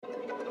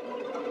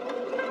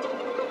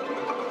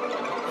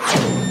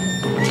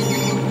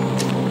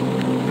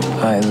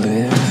I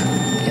live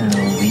in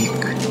the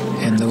weak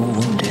and the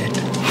wounded.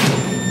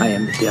 I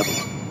am the devil,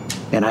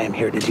 and I am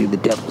here to do the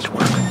devil's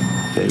work.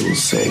 They will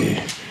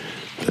say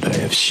that I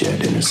have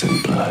shed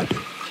innocent blood.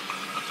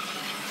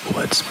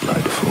 What's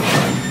blood for,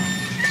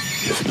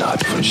 if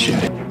not for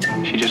shedding?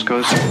 She just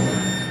goes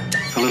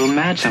a little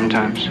mad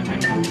sometimes.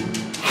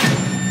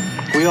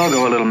 We all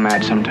go a little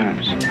mad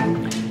sometimes.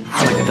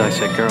 I like to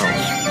dissect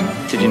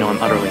girls. Did you know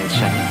I'm utterly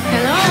insane?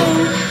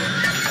 Hello?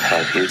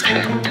 Have you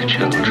checked the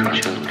children?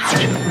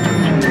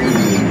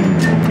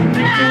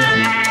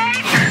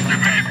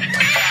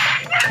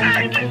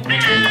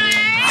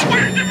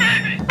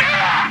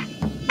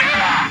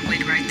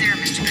 Wait right there,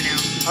 Mr. Bennell.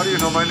 How do you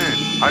know my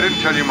name? I didn't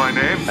tell you my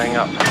name. Hang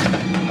up.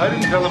 I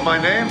didn't tell him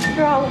my name.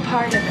 They're all a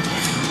part of it.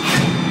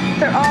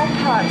 They're all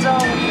parts,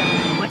 all of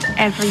them.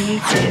 Whatever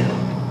you do,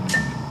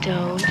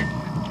 don't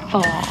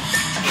fall.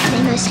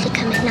 They mostly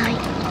come at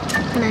night.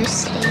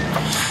 Mostly.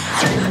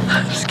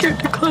 I'm scared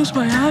to close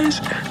my eyes.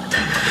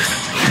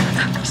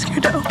 I'm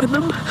scared to open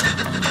them.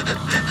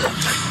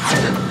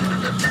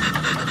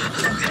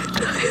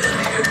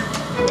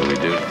 What do we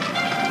do?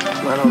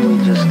 Why don't we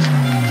just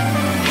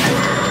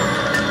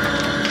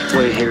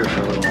wait here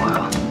for a little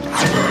while?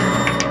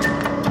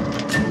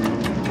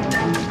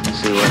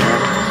 See what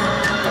happens.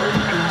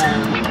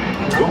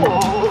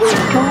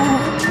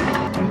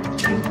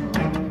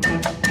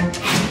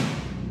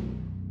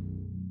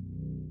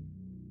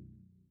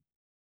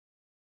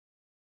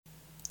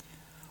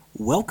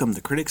 Welcome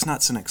to Critics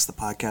Not Cynics, the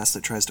podcast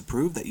that tries to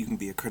prove that you can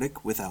be a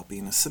critic without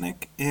being a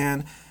cynic.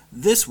 And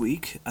this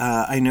week,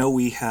 I know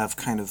we have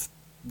kind of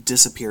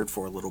disappeared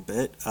for a little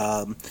bit.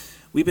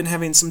 We've been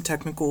having some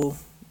technical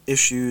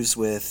issues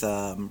with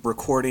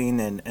recording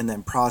and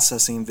then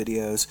processing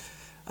videos.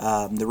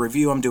 The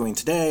review I'm doing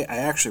today, I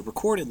actually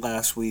recorded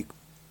last week,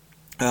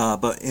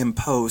 but in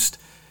post,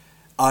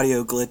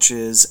 audio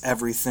glitches,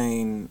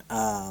 everything,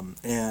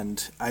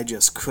 and I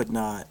just could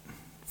not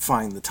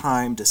find the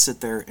time to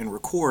sit there and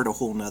record a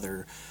whole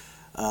nother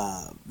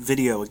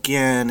video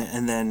again,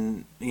 and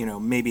then,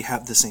 maybe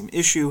have the same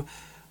issue.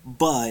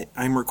 But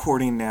I'm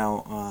recording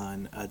now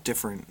on a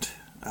different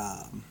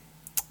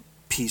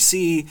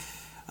PC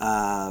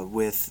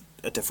with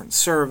a different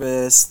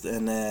service,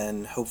 and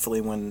then hopefully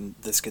when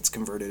this gets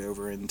converted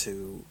over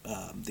into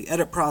the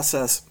edit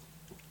process,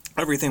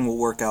 everything will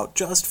work out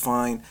just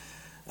fine.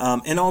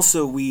 And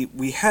also,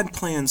 we had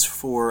plans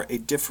for a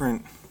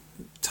different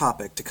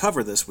topic to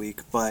cover this week,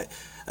 but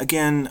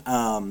again,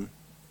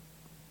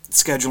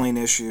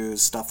 scheduling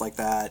issues, stuff like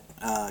that,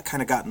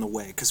 kind of got in the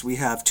way, because we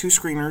have two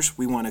screeners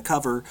we want to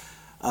cover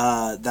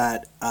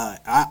that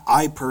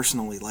I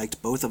personally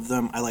liked both of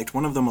them. I liked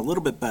one of them a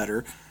little bit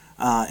better,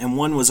 and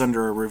one was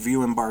under a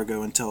review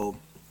embargo until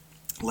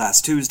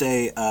last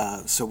Tuesday,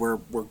 so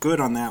we're good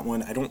on that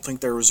one. I don't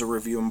think there was a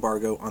review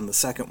embargo on the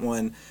second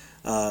one,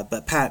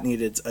 but Pat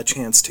needed a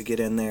chance to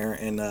get in there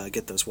and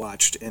get those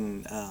watched,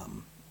 and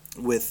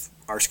with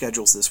our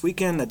schedules this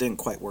weekend, that didn't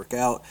quite work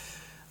out.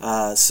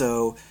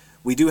 So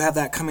we do have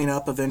that coming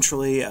up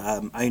eventually.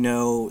 I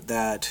know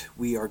that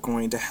we are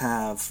going to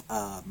have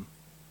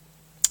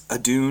a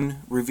Dune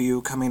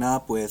review coming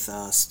up with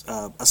a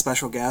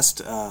special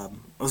guest,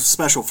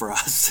 special for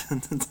us.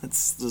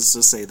 let's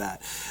just say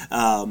that.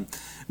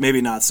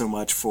 Maybe not so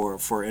much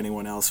for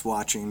anyone else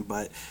watching,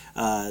 but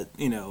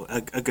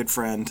a good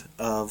friend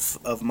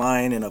of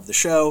mine and of the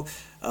show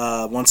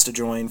wants to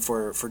join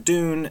for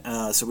Dune.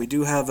 So we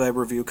do have a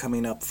review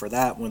coming up for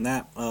that when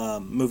that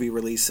movie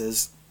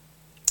releases.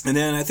 And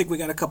then I think we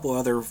got a couple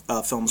other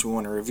films we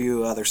want to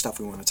review, other stuff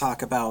we want to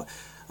talk about.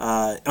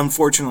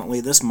 Unfortunately,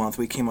 this month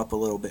we came up a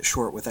little bit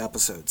short with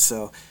episodes,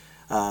 so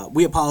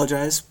we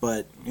apologize.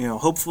 But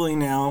hopefully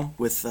now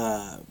with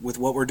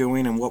what we're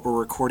doing and what we're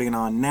recording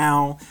on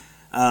now,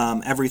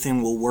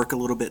 everything will work a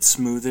little bit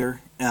smoother.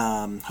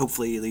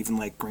 Hopefully, even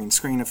like green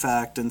screen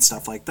effect and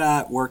stuff like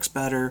that works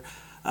better.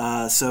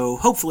 So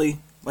hopefully,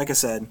 like I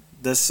said,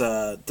 this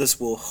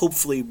will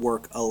hopefully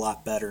work a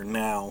lot better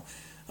now.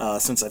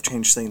 Since I've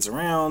changed things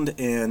around,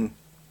 and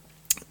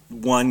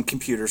one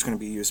computer is going to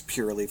be used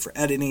purely for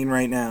editing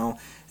right now,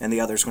 and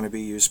the other is going to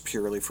be used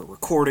purely for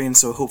recording,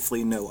 so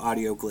hopefully no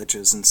audio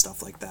glitches and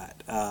stuff like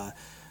that.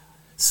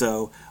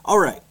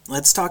 Alright,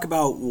 let's talk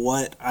about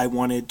what I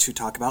wanted to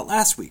talk about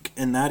last week,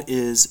 and that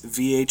is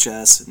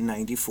VHS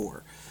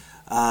 94.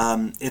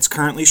 It's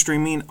currently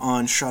streaming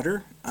on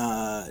Shudder,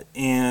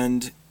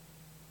 and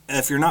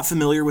if you're not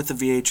familiar with the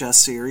VHS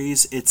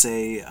series, it's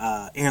a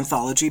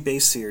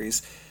anthology-based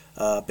series,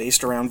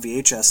 based around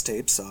VHS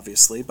tapes,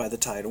 obviously, by the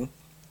title.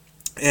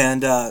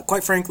 And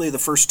quite frankly, the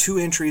first two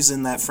entries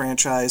in that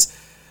franchise,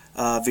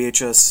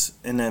 VHS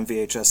and then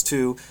VHS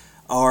 2,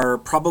 are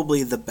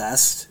probably the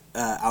best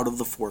out of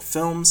the four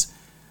films.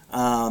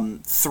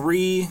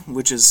 3,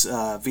 which is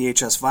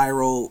VHS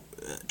Viral,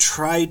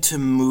 tried to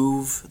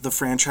move the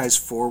franchise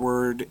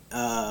forward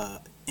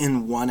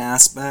in one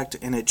aspect,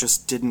 and it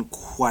just didn't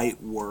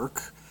quite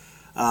work.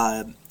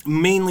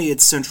 Mainly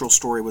its central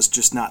story was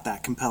just not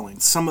that compelling.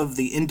 Some of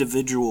the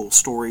individual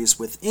stories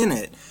within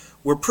it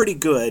were pretty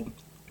good,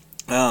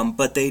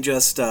 but they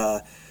just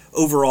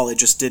overall it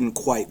just didn't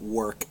quite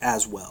work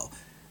as well.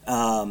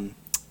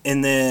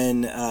 And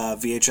then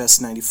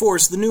VHS 94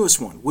 is the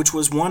newest one, which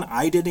was one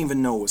I didn't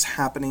even know was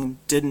happening,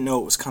 didn't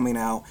know it was coming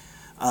out.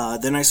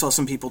 Then I saw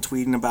some people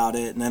tweeting about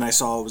it, and then I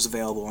saw it was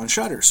available on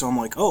Shudder. So I'm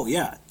like, oh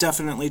yeah,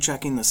 definitely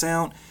checking this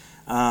out.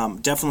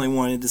 Definitely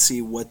wanted to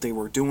see what they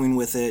were doing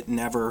with it.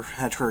 Never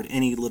had heard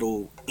any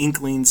little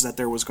inklings that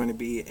there was going to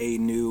be a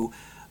new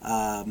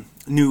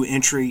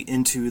entry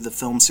into the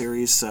film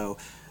series. So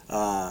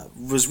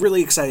was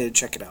really excited to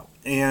check it out.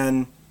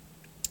 And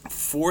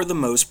for the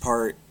most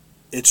part,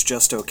 it's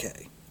just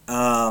okay.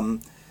 I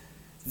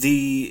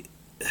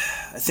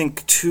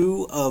think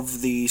 2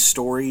 of the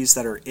stories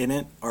that are in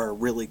it are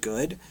really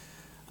good,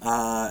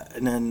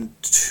 and then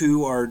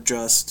 2 are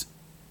just,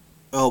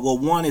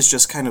 one is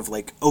just kind of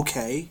like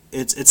okay.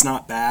 It's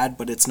not bad,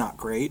 but it's not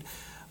great.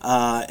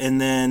 And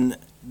then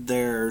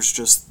there's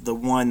just the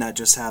one that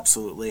just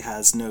absolutely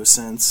has no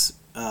sense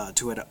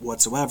to it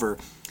whatsoever.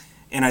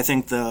 And I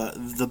think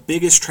the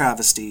biggest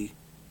travesty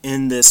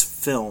in this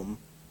film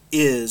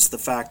is the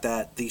fact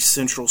that the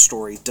central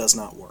story does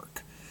not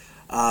work.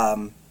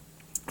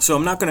 So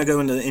I'm not going to go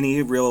into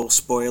any real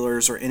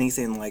spoilers or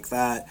anything like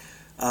that.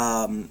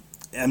 I'm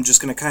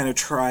just going to kind of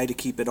try to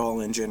keep it all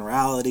in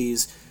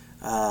generalities,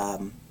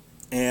 and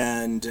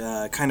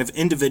kind of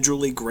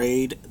individually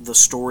grade the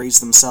stories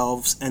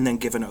themselves, and then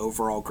give an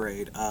overall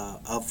grade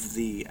of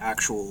the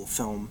actual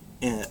film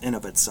in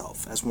of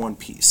itself as one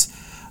piece.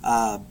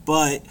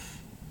 But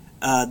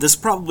this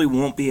probably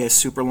won't be a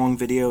super long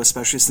video,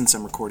 especially since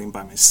I'm recording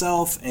by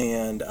myself,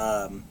 and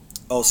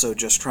also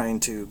just trying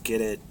to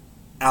get it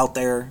out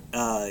there,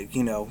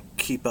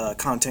 keep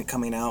content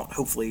coming out.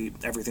 Hopefully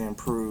everything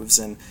improves,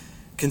 and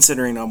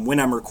considering when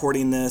I'm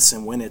recording this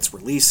and when it's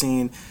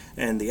releasing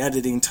and the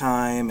editing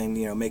time and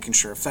making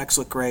sure effects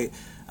look great,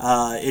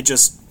 it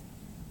just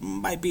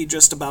might be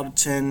just about a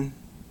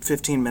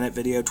 10-15 minute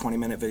video,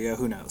 20-minute video,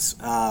 who knows.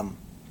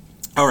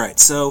 Alright,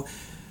 so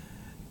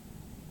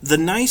the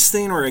nice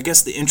thing, or I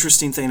guess the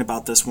interesting thing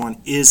about this one,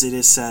 is it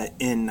is set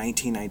in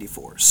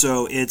 1994.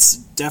 So it's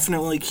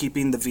definitely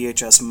keeping the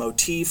VHS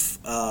motif,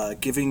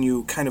 giving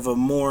you kind of a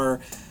more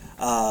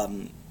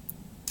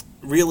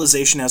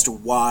realization as to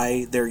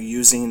why they're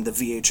using the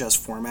VHS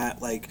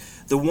format. Like,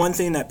 the one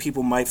thing that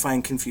people might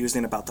find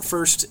confusing about the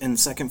first and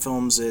second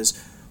films is,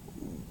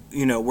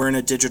 we're in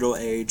a digital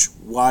age.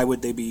 Why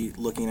would they be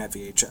looking at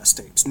VHS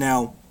tapes?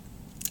 Now,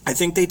 I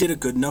think they did a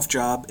good enough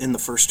job in the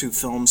first 2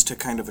 films to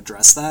kind of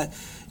address that,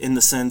 in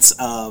the sense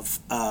of,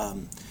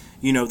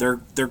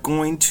 they're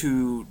going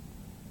to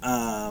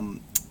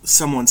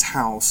someone's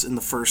house in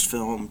the first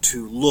film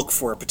to look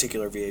for a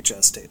particular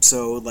VHS tape.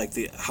 So, like,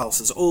 the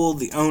house is old,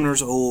 the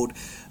owner's old,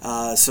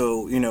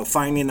 so,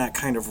 finding that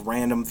kind of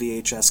random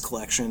VHS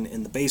collection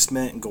in the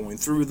basement and going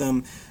through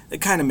them,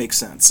 it kind of makes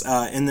sense.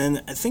 And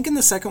then I think in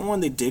the second one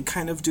they did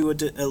kind of do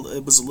it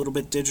was a little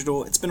bit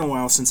digital. It's been a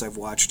while since I've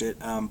watched it,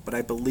 but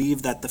I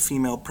believe that the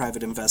female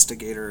private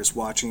investigator is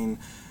watching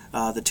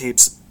the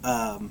tapes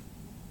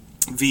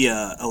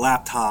via a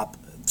laptop,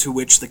 to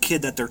which the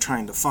kid that they're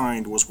trying to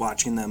find was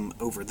watching them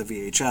over the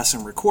VHS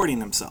and recording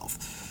himself,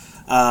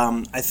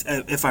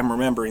 if I'm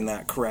remembering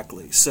that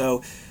correctly.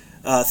 So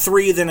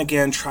 3 then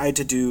again tried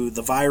to do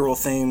the viral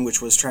thing,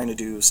 which was trying to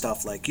do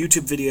stuff like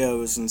YouTube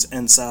videos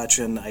and such,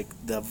 and like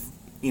the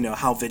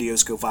how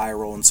videos go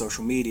viral on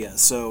social media.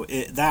 So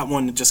that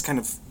one just kind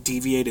of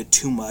deviated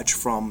too much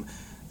from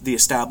the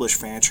established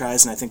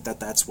franchise, and I think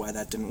that's why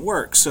that didn't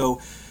work.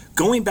 So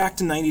going back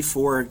to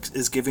 94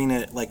 is giving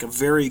it like a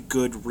very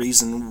good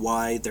reason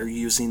why they're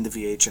using the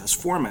VHS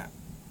format.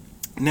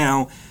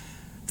 Now,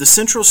 the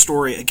central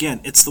story,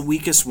 again, it's the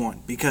weakest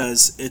one,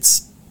 because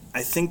it's,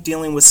 I think,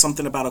 dealing with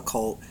something about a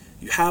cult.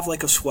 You have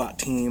like a SWAT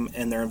team,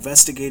 and they're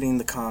investigating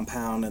the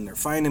compound, and they're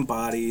finding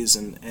bodies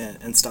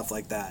and stuff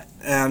like that.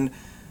 And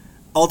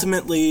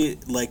ultimately,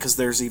 like, because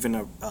there's even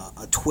a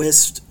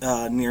twist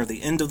near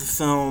the end of the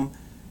film,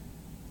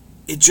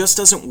 it just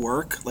doesn't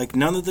work. Like,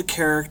 none of the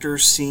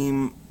characters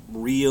seem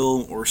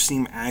real or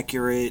seem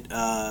accurate,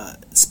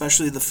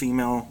 especially the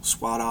female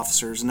SWAT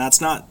officers. And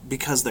that's not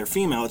because they're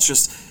female, it's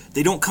just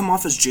they don't come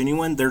off as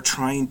genuine. They're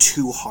trying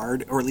too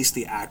hard, or at least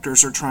the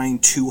actors are trying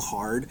too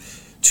hard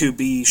to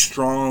be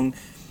strong,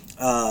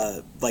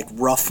 like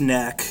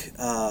roughneck,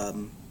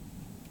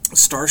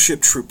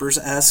 Starship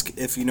Troopers-esque,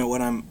 if you know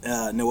what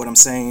I'm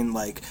saying,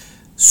 like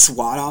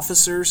SWAT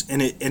officers,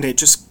 and it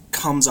just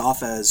comes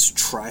off as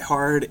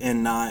try-hard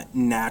and not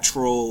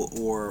natural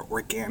or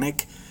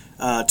organic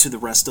to the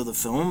rest of the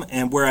film.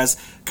 And whereas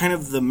kind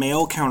of the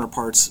male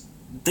counterparts,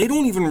 they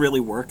don't even really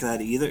work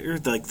that either.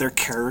 Like, they're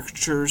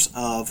caricatures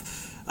of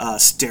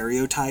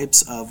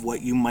stereotypes of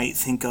what you might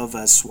think of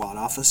as SWAT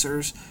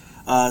officers.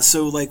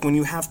 So, like, when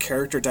you have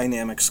character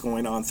dynamics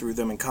going on through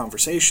them in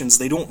conversations,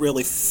 they don't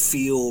really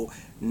feel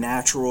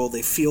natural.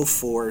 They feel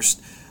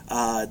forced.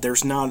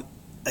 There's not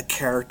a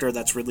character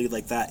that's really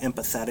like that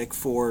empathetic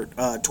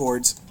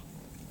towards.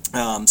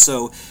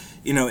 So,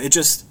 it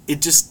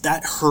just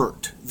that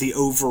hurt the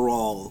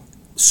overall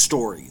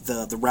story,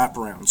 the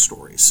wraparound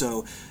story.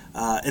 So,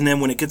 and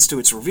then when it gets to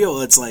its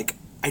reveal, it's like,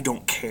 I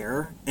don't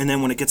care, and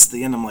then when it gets to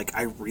the end, I'm like,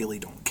 I really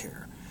don't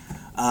care.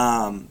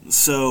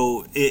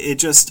 So it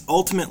just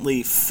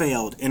ultimately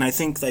failed, and I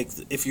think like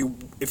if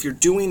you're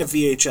doing a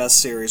VHS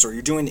series or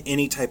you're doing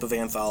any type of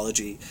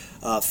anthology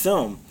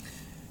film,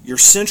 your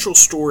central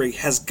story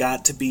has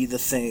got to be the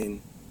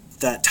thing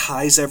that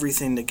ties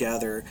everything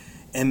together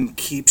and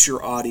keeps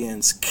your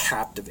audience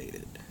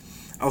captivated.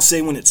 I'll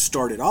say when it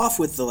started off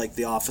with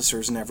the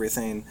officers and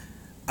everything,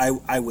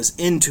 I was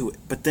into it,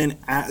 but then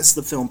as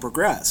the film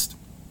progressed,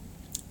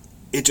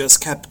 it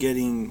just kept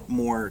getting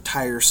more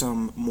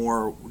tiresome,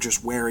 more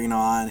just wearing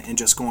on, and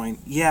just going,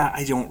 yeah,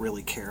 I don't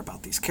really care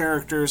about these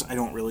characters, I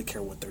don't really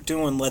care what they're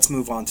doing, let's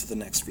move on to the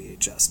next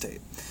VHS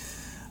tape.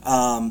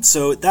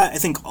 So that, I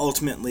think,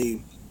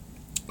 ultimately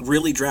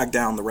really dragged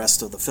down the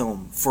rest of the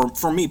film,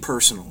 for me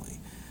personally.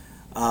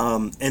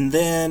 And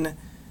then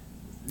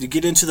you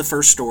get into the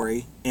first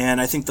story,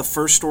 and I think the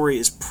first story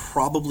is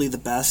probably the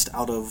best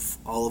out of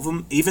all of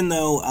them, even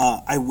though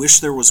I wish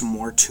there was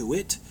more to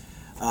it.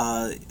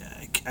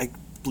 I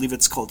believe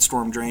it's called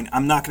Storm Drain.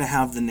 I'm not going to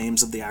have the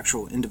names of the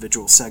actual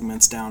individual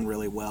segments down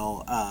really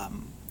well,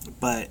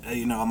 but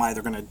I'm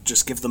either going to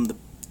just give them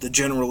the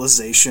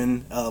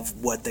generalization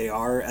of what they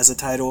are as a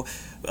title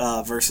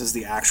versus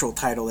the actual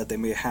title that they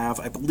may have.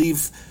 I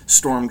believe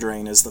Storm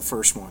Drain is the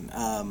first one.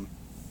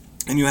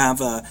 And you have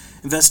a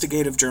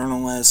investigative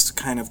journalist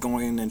kind of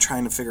going and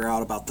trying to figure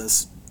out about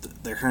this.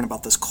 They're hearing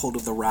about this cult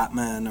of the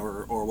Ratmen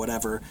or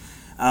whatever,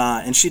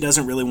 and she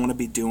doesn't really want to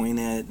be doing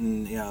it,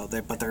 and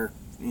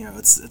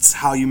it's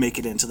how you make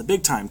it into the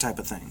big time type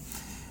of thing.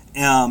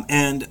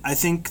 And I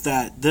think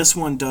that this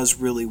one does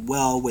really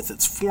well with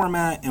its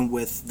format and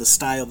with the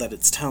style that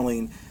it's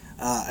telling.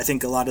 I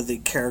think a lot of the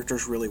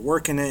characters really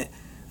work in it.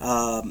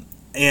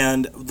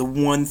 And the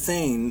one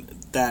thing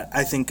that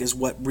I think is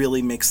what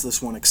really makes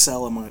this one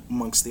excel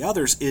amongst the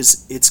others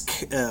is its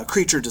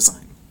creature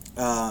design.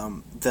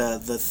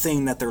 The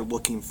thing that they're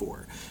looking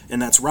for,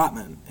 and that's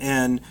Ratman.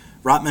 And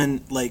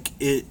Ratman,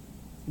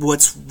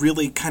 what's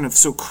really kind of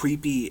so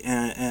creepy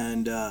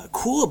and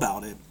cool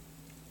about it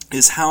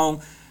is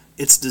how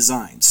it's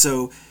designed.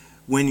 So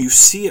when you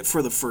see it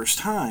for the first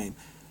time,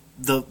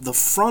 the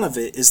front of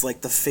it is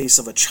like the face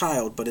of a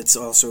child, but it's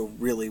also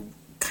really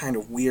kind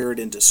of weird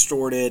and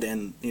distorted,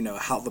 and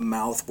how the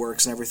mouth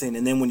works and everything.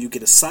 And then when you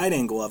get a side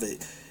angle of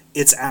it,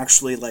 it's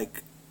actually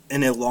like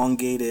an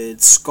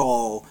elongated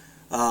skull,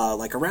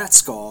 like a rat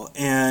skull.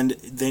 And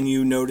then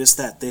you notice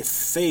that the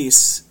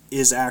face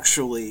is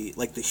actually,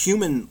 like the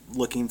human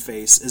looking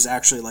face is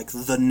actually like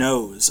the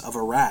nose of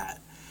a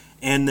rat,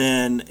 and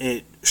then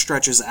it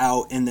stretches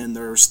out, and then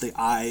there's the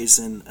eyes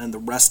and the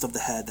rest of the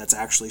head that's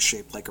actually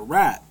shaped like a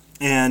rat.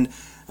 And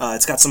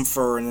it's got some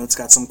fur, and it's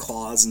got some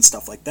claws and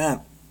stuff like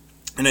that.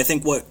 And I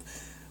think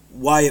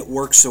why it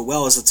works so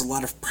well is it's a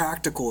lot of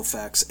practical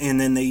effects,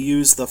 and then they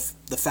use the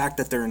fact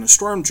that they're in a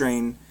storm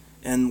drain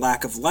and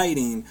lack of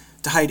lighting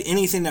to hide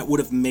anything that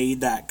would have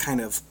made that kind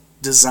of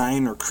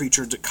design or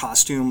creature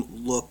costume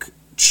look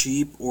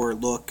cheap or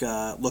look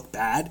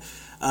bad.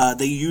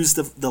 They use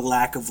the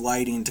lack of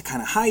lighting to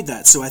kind of hide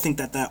that. So I think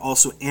that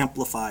also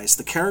amplifies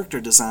the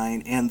character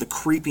design and the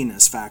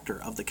creepiness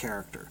factor of the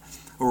character,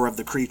 or of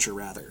the creature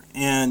rather.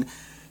 And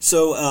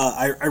so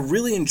I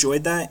really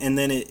enjoyed that, and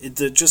then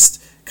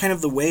just kind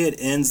of the way it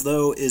ends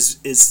though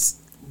is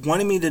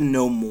wanting me to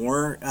know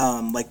more,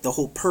 like the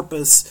whole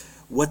purpose,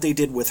 what they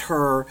did with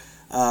her,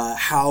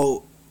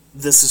 how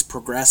this is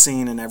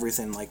progressing and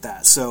everything like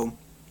that. So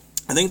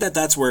I think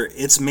that's where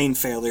its main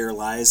failure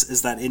lies,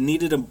 is that it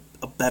needed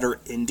a better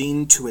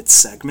ending to its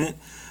segment.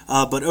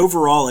 But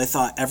overall, I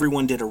thought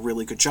everyone did a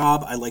really good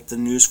job. I liked the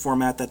news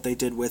format that they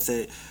did with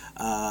it.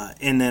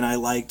 And then I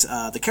liked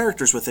the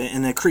characters with it,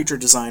 and the creature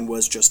design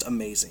was just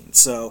amazing.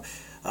 So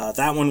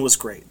that one was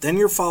great. Then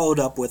you're followed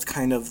up with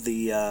kind of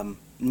the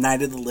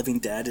Night of the Living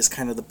Dead is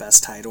kind of the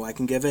best title I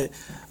can give it.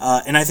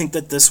 And I think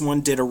that this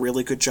one did a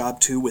really good job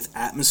too with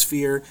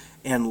atmosphere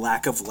and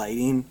lack of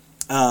lighting.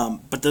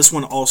 But this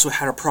one also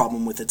had a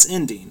problem with its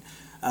ending.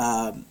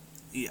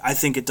 I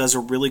think it does a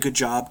really good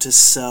job to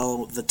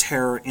sell the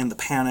terror and the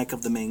panic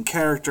of the main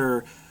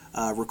character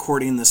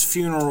recording this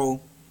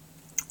funeral,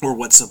 or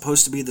what's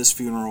supposed to be this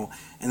funeral,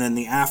 and then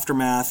the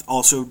aftermath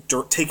also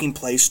taking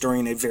place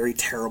during a very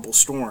terrible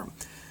storm.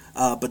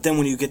 But then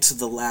when you get to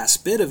the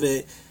last bit of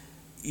it,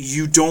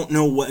 you don't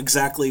know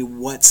exactly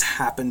what's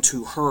happened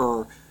to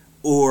her,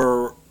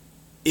 or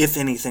if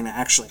anything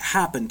actually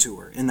happened to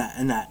her in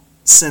that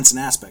sense and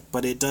aspect.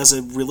 But it does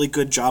a really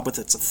good job with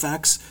its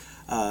effects.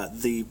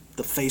 The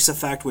face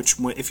effect, which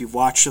if you've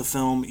watched the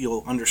film,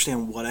 you'll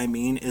understand what I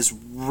mean, is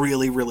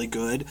really, really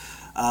good.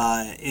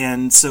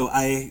 And so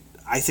I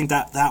think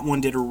that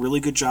one did a really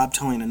good job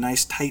telling a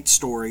nice, tight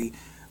story,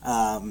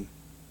 and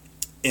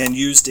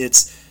used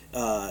its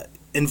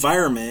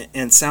environment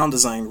and sound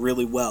design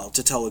really well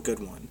to tell a good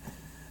one.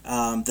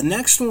 The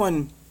next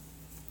one,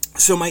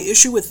 so my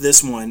issue with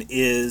this one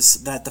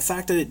is that the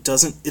fact that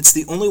it's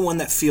the only one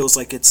that feels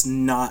like it's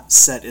not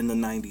set in the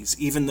 90s,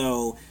 even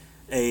though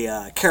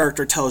a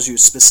character tells you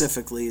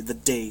specifically the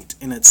date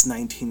and it's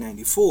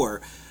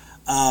 1994.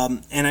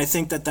 And I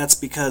think that that's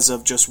because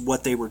of just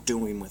what they were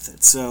doing with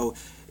it. So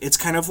it's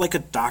kind of like a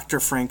Dr.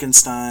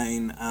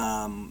 Frankenstein,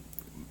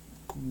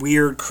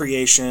 weird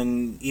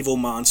creation, evil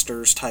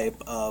monsters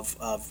type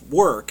of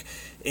work.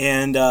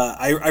 And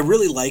I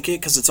really like it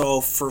because it's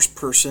all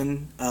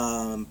first-person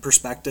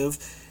perspective.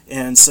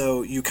 And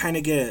so you kind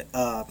of get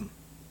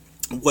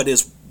what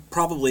is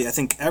probably, I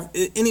think,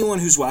 anyone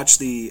who's watched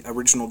the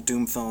original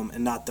Doom film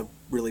and not the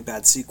really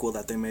bad sequel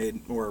that they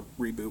made, or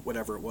reboot,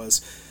 whatever it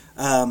was,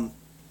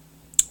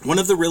 one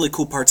of the really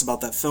cool parts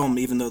about that film,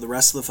 even though the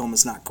rest of the film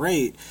is not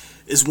great,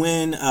 is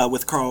when,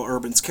 with Karl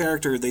Urban's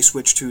character, they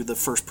switch to the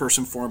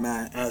first-person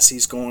format as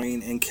he's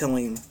going and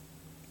killing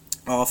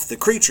off the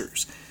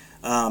creatures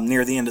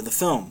near the end of the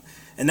film.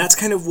 And that's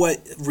kind of what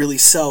really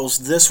sells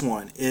this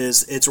one,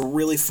 is it's a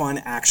really fun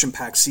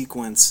action-packed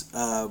sequence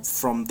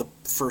from the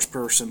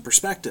first-person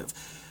perspective.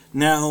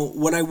 Now,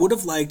 what I would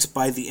have liked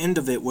by the end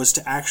of it was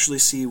to actually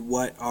see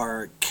what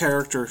our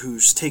character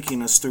who's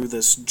taking us through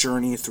this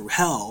journey through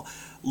hell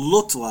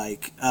looked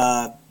like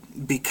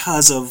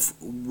because of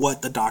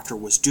what the Doctor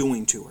was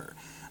doing to her.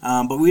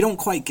 But we don't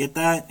quite get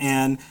that,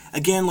 and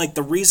again, like,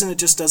 the reason it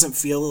just doesn't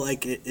feel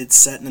like it's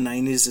set in the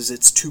 90s is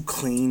it's too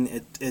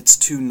clean, it's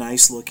too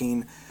nice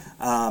looking.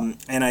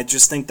 And I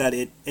just think that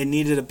it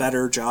needed a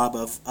better job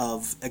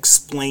of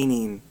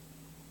explaining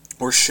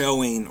or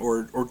showing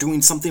or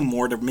doing something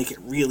more to make it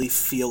really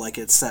feel like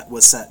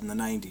was set in the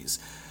 90s.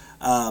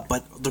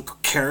 But the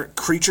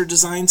creature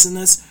designs in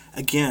this,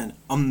 again,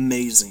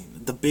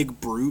 amazing. The big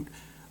brute,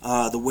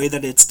 the way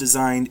that it's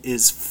designed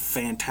is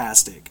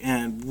fantastic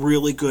and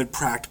really good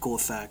practical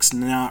effects,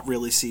 not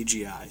really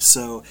CGI.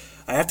 So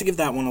I have to give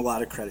that one a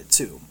lot of credit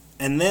too.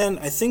 And then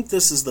I think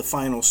this is the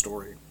final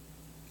story.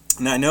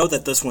 And I know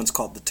that this one's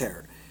called The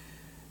Terror.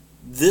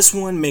 This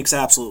one makes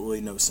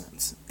absolutely no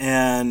sense.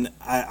 And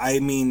I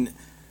mean,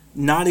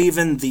 not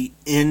even the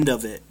end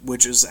of it,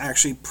 which is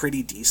actually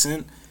pretty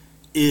decent,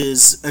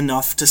 is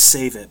enough to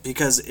save it.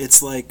 Because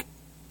it's like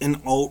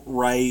an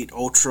alt-right,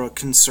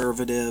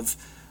 ultra-conservative,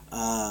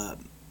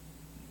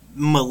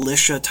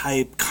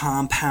 militia-type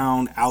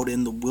compound out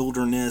in the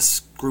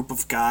wilderness, group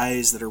of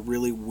guys that are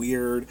really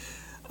weird,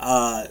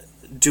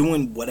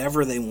 doing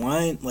whatever they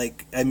want.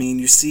 Like, I mean,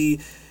 you see...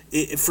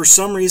 for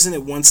some reason,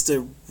 it wants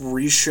to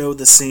re-show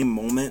the same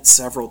moment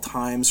several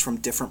times from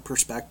different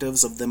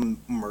perspectives of them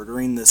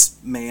murdering this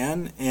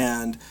man,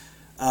 and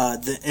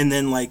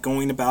then like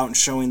going about and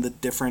showing the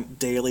different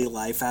daily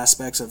life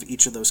aspects of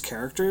each of those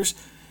characters,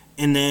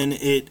 and then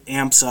it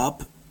amps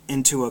up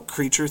into a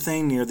creature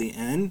thing near the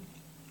end,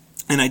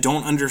 and I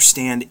don't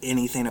understand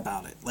anything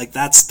about it. Like,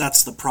 that's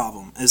the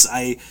problem, is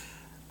I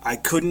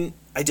couldn't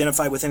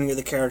identify with any of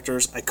the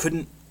characters. I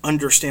couldn't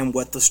understand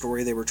what the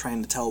story they were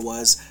trying to tell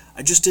was.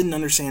 I just didn't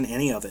understand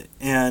any of it,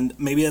 and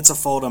maybe that's a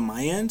fault on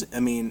my end. I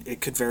mean,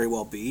 it could very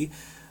well be,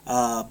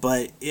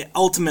 but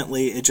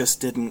ultimately it just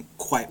didn't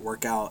quite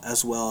work out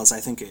as well as I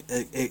think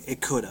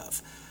it could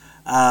have.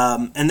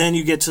 And then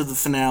you get to the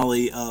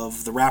finale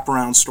of the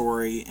wraparound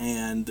story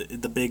and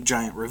the big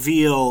giant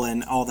reveal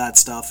and all that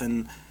stuff,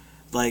 and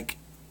like,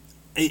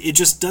 it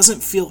just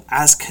doesn't feel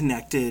as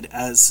connected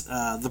as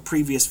the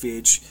previous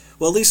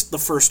well, at least the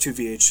first two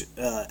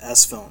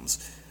VHS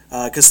films.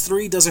 Because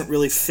 3 doesn't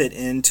really fit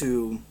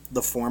into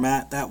the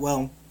format that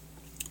well.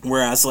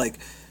 Whereas, like,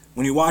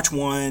 when you watch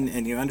 1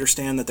 and you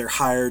understand that they're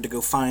hired to go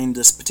find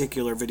this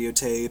particular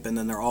videotape, and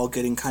then they're all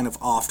getting kind of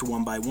offed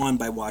one by one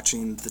by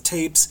watching the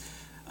tapes.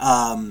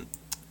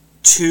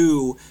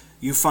 2,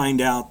 you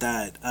find out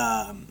that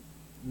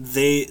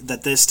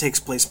this takes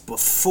place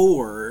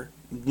before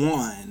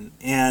 1,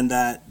 and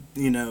that,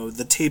 you know,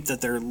 the tape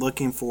that they're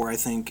looking for, I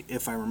think,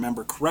 if I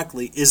remember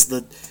correctly, is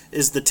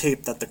the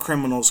tape that the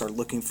criminals are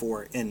looking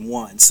for in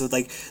 1. So,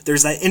 like,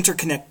 there's that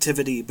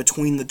interconnectivity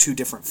between the two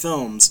different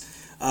films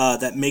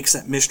that makes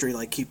that mystery,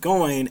 like, keep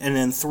going, and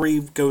then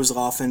 3 goes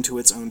off into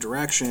its own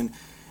direction.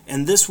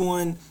 And this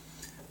one,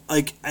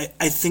 like,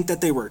 I think that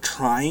they were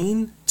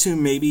trying to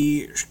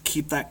maybe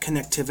keep that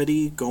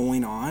connectivity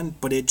going on,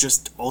 but it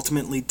just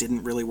ultimately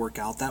didn't really work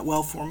out that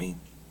well for me.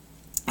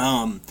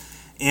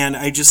 And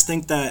I just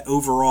think that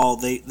overall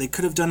they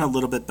could have done a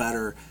little bit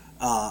better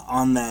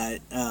on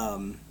that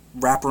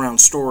wraparound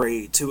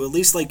story to at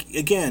least, like,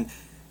 again,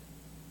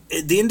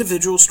 the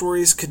individual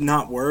stories could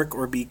not work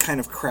or be kind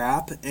of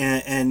crap,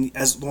 and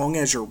as long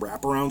as your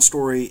wraparound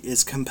story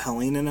is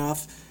compelling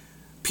enough,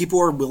 people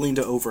are willing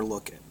to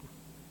overlook it.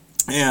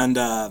 And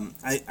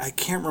I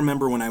can't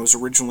remember when I was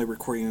originally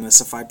recording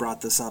this if I brought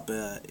this up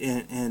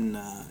in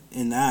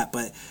that,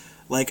 but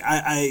like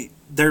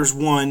there's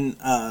one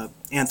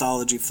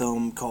anthology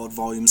film called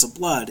Volumes of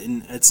Blood,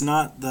 and it's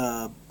not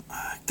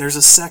there's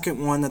a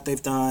second one that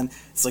they've done.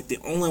 It's like the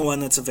only one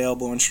that's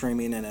available on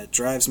streaming, and it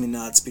drives me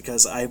nuts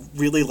because I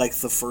really like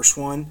the first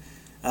one,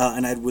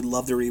 and I would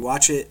love to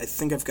rewatch it. I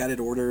think I've got it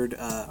ordered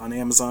on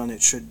Amazon.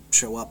 It should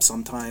show up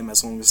sometime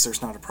as long as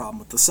there's not a problem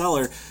with the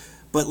seller.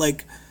 But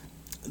like,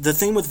 the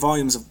thing with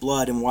Volumes of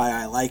Blood and why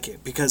I like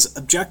it, because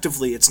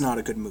objectively it's not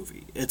a good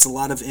movie. It's a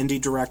lot of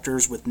indie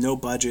directors with no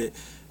budget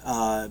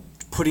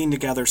putting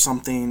together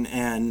something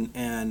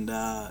and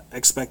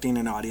expecting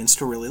an audience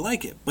to really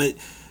like it. But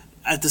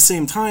at the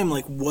same time,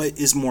 like, what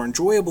is more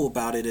enjoyable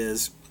about it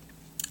is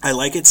I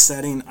like its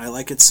setting, I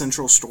like its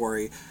central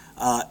story,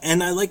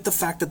 and I like the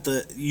fact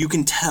that you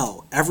can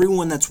tell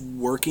everyone that's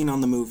working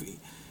on the movie,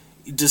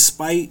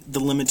 despite the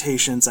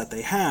limitations that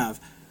they have,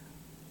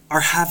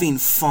 are having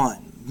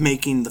fun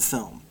making the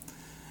film.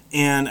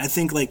 And I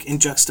think, like, in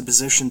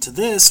juxtaposition to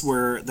this,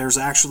 where there's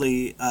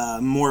actually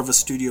more of a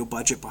studio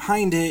budget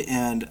behind it,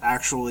 and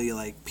actually,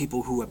 like,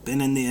 people who have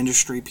been in the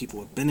industry, people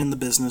who have been in the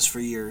business for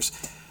years,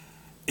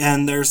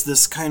 and there's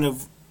this kind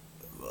of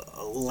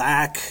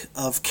lack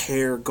of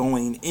care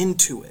going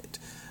into it.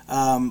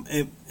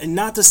 And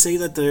not to say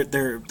that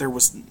there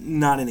was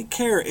not any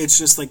care, it's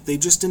just like they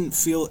just didn't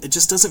feel, it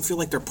just doesn't feel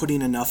like they're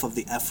putting enough of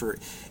the effort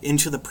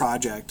into the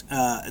project.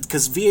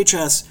 Because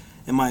VHS,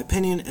 in my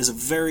opinion, is a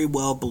very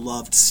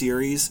well-beloved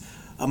series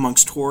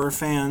amongst horror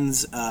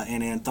fans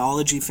and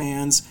anthology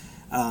fans,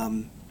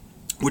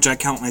 which I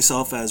count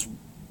myself as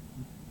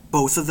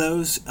both of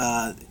those.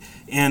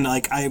 And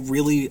like, I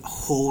really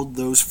hold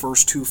those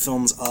first two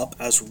films up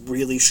as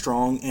really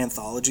strong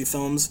anthology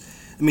films.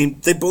 I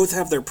mean, they both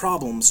have their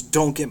problems,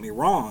 don't get me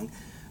wrong,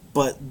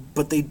 but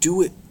they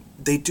do it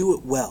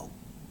well.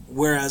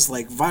 Whereas,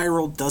 like,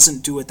 Viral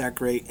doesn't do it that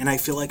great, and I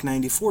feel like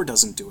 94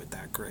 doesn't do it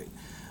that great.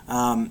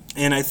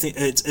 And I think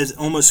it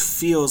almost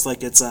feels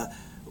like it's a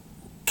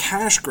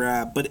cash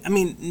grab, but I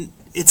mean,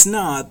 it's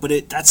not,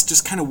 but that's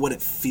just kind of what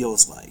it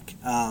feels like.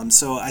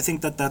 So I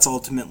think that's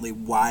ultimately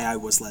why I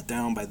was let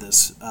down by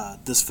this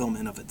film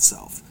in of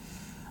itself.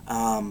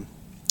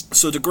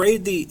 So to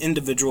grade the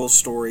individual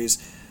stories,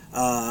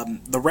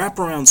 the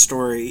wraparound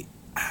story,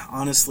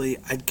 honestly,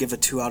 I'd give a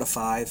 2 out of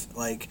 5.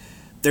 Like,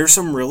 there's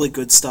some really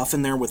good stuff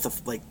in there with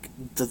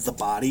the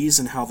bodies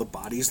and how the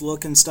bodies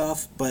look and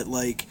stuff, but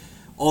like,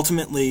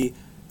 ultimately,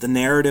 the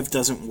narrative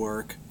doesn't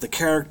work, the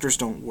characters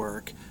don't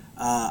work,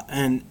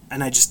 and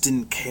I just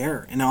didn't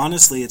care. And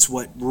honestly, it's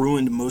what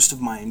ruined most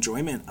of my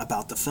enjoyment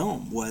about the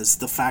film, was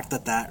the fact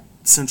that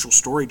central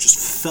story just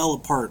fell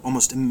apart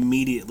almost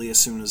immediately as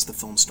soon as the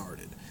film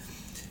started.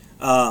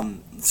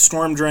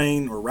 Storm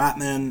Drain, or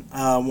Ratman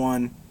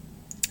one,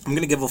 I'm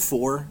going to give a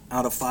 4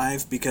 out of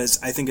 5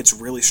 because I think it's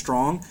really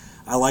strong.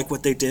 I like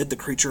what they did. The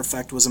creature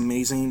effect was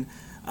amazing.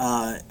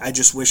 I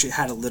just wish it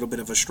had a little bit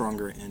of a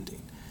stronger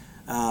ending.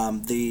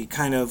 The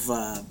kind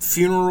of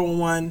funeral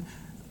one,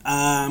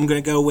 I'm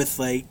going to go with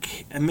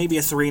like maybe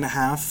a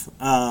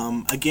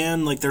 3.5.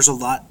 Again, like, there's a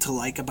lot to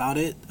like about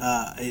it.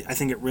 I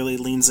think it really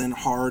leans in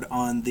hard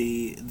on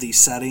the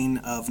setting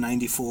of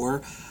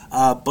 94.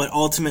 But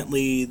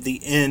ultimately,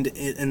 the end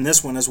in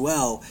this one as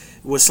well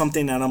was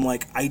something that I'm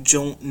like, I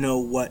don't know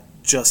what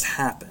just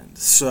happened.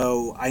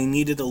 So I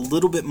needed a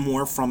little bit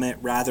more from it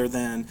rather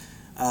than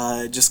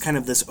just kind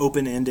of this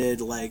open-ended,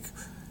 like,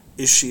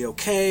 is she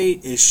okay?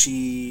 Is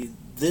she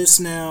this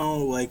now?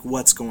 Like,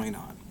 what's going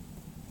on?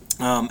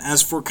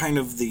 As for kind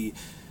of the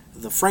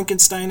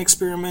Frankenstein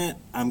experiment,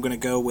 I'm gonna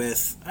go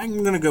with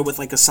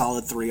like a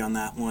solid 3 on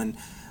that one.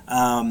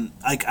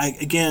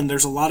 Again,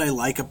 there's a lot I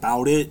like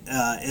about it.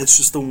 It's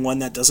just the one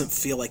that doesn't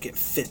feel like it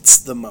fits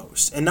the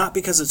most, and not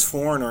because it's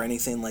foreign or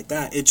anything like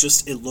that.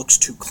 It looks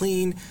too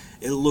clean.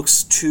 It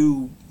looks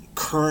too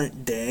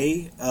current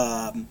day.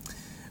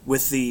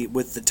 With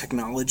the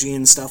technology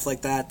and stuff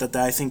like that, that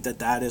I think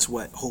that is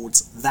what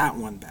holds that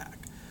one back.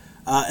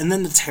 And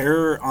then the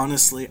terror,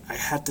 honestly, I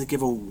had to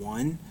give a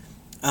 1,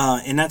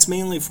 and that's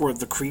mainly for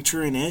the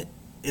creature in it.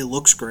 It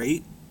looks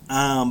great,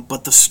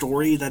 but the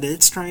story that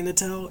it's trying to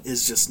tell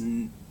is just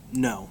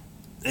no.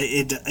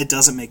 It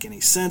doesn't make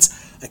any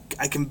sense.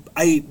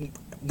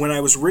 When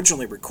I was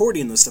originally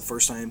recording this the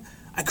first time,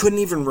 I couldn't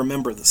even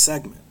remember the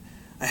segment.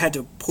 I had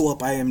to pull up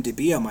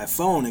IMDb on my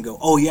phone and go,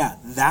 oh yeah,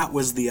 that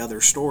was the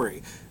other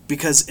story.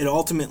 Because it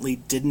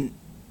ultimately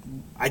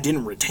I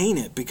didn't retain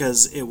it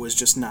because it was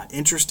just not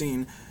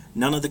interesting.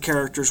 None of the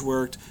characters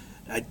worked.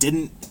 I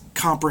didn't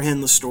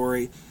comprehend the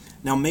story.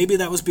 Now, maybe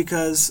that was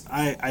because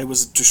I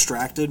was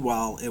distracted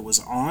while it was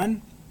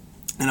on,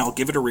 and I'll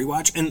give it a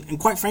rewatch. And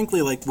quite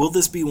frankly, like, will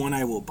this be one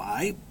I will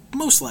buy?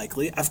 Most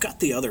likely. I've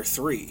got the other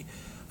 3.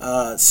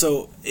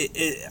 So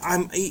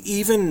I'm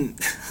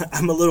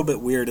a little bit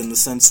weird in the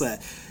sense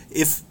that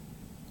if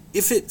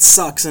it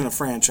sucks in a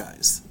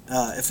franchise,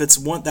 if it's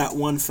that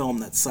one film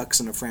that sucks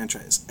in a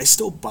franchise, I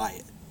still buy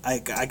it.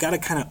 I gotta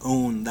kind of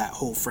own that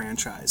whole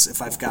franchise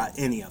if I've got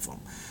any of them.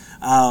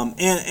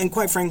 And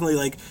quite frankly,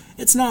 like,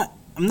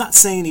 I'm not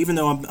saying, even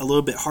though I'm a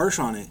little bit harsh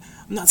on it,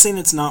 I'm not saying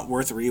it's not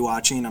worth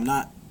rewatching. I'm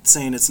not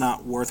saying it's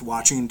not worth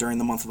watching during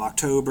the month of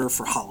October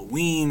for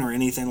Halloween or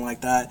anything like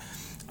that.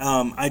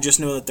 I just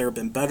know that there have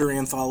been better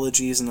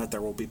anthologies and that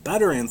there will be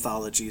better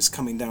anthologies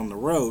coming down the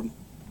road.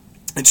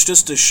 It's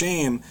just a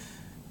shame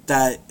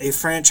that a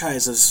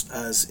franchise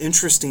as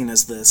interesting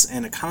as this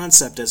and a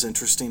concept as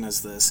interesting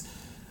as this,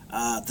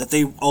 that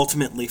they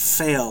ultimately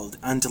failed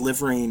on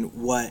delivering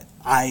what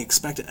I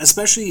expected.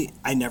 Especially,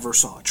 I never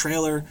saw a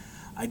trailer.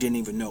 I didn't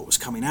even know it was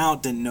coming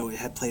out. Didn't know it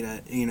had played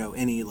at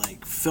any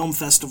like film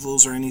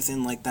festivals or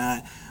anything like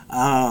that.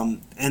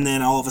 And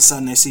then all of a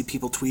sudden I see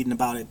people tweeting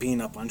about it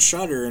being up on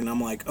Shudder, and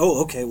I'm like,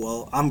 oh, okay,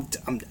 well, I'm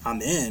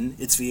in.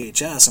 It's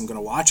VHS. I'm going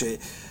to watch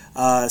it.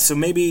 So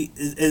maybe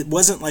it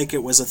wasn't like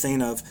it was a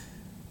thing of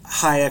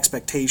high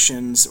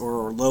expectations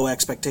or low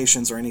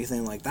expectations or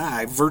anything like that.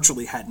 I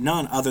virtually had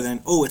none other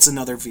than, oh, it's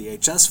another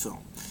VHS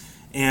film.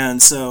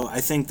 And so I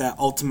think that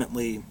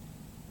ultimately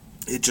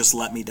it just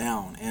let me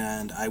down,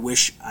 and I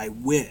wish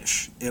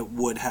it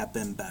would have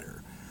been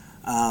better.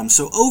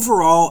 So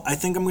overall, I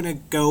think I'm going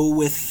to go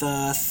with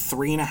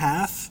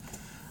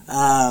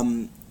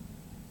 3.5.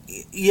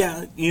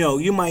 Yeah,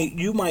 you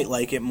might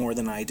like it more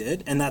than I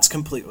did, and that's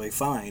completely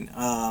fine.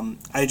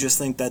 I just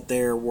think that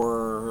there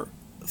were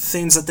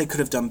things that they could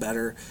have done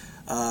better.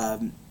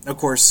 Of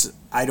course,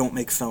 I don't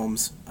make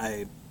films.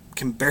 I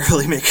can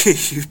barely make a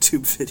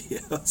YouTube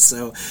video,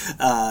 so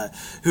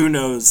who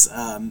knows?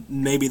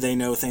 Maybe they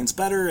know things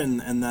better,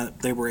 and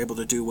that they were able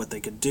to do what they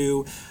could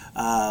do.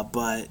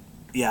 But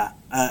yeah,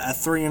 a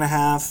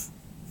 3.5.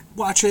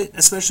 Watch it,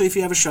 especially if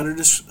you have a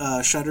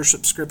Shudder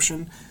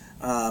subscription.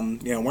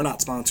 We're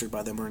not sponsored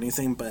by them or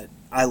anything, but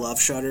I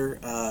love Shudder.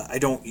 I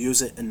don't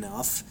use it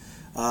enough.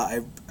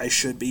 I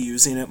should be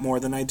using it more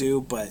than I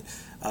do, but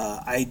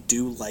I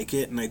do like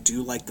it, and I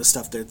do like the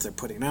stuff that they're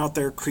putting out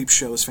there.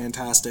 Creepshow is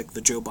fantastic.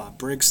 The Joe Bob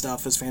Briggs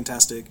stuff is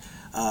fantastic.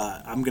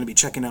 I'm going to be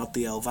checking out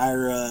the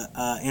Elvira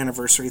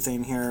anniversary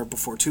thing here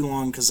before too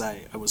long, because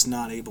I was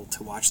not able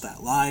to watch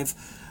that live.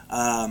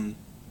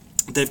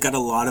 They've got a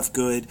lot of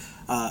good...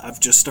 I've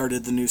just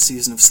started the new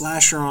season of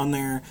Slasher on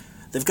there.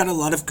 They've got a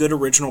lot of good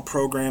original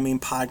programming,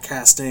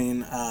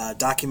 podcasting,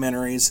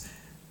 documentaries.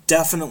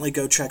 Definitely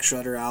go check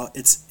Shudder out.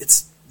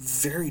 It's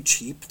very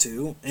cheap,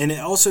 too. And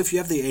also, if you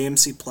have the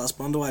AMC Plus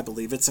bundle, I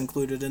believe it's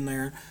included in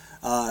there.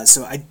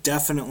 So I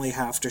definitely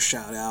have to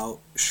shout out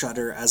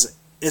Shudder,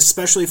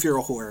 especially if you're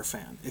a horror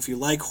fan. If you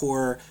like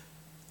horror,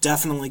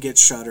 definitely get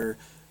Shudder.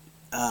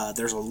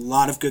 There's a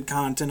lot of good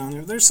content on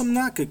there. There's some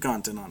not good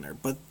content on there,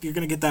 but you're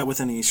going to get that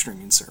with any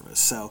streaming service.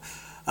 So,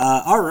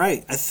 all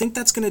right. I think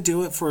that's going to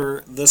do it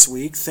for this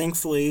week.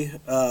 Thankfully,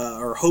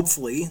 or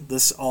hopefully,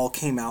 this all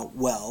came out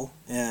well,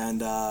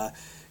 and,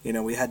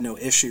 we had no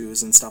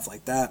issues and stuff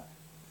like that.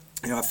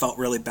 I felt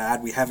really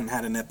bad. We haven't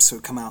had an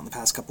episode come out in the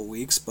past couple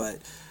weeks, but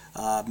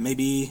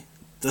maybe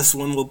this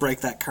one will break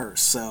that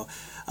curse. So,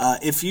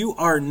 if you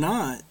are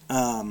not...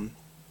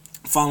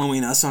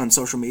 following us on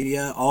social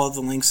media, all of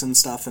the links and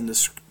stuff in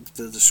the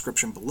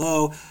description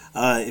below.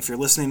 If you're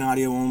listening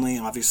audio only,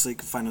 obviously you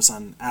can find us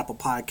on Apple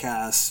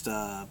Podcast,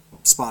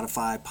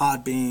 Spotify,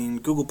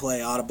 Podbean, Google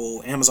Play,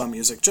 Audible, Amazon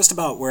Music, just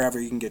about wherever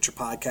you can get your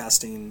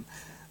podcasting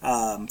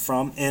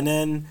from. And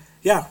then,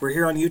 yeah, we're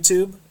here on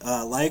YouTube.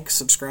 Like,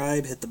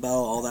 subscribe, hit the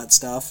bell, all that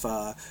stuff.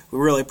 We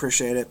really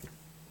appreciate it.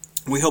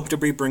 We hope to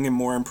be bringing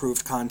more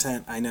improved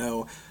content. I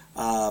know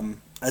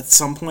at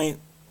some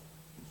point,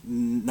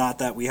 not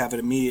that we have it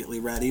immediately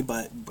ready,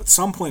 but at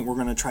some point we're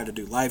going to try to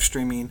do live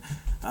streaming.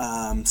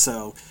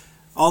 So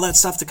all that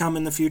stuff to come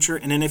in the future.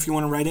 And then if you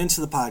want to write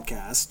into the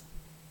podcast,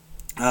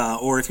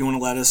 or if you want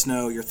to let us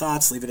know your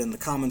thoughts, leave it in the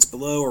comments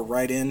below, or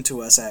write in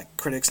to us at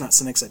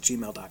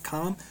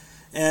criticsnotcynics@gmail.com.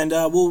 And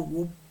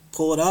we'll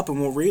pull it up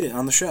and we'll read it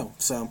on the show.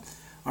 So,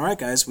 all right,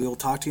 guys, we will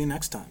talk to you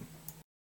next time.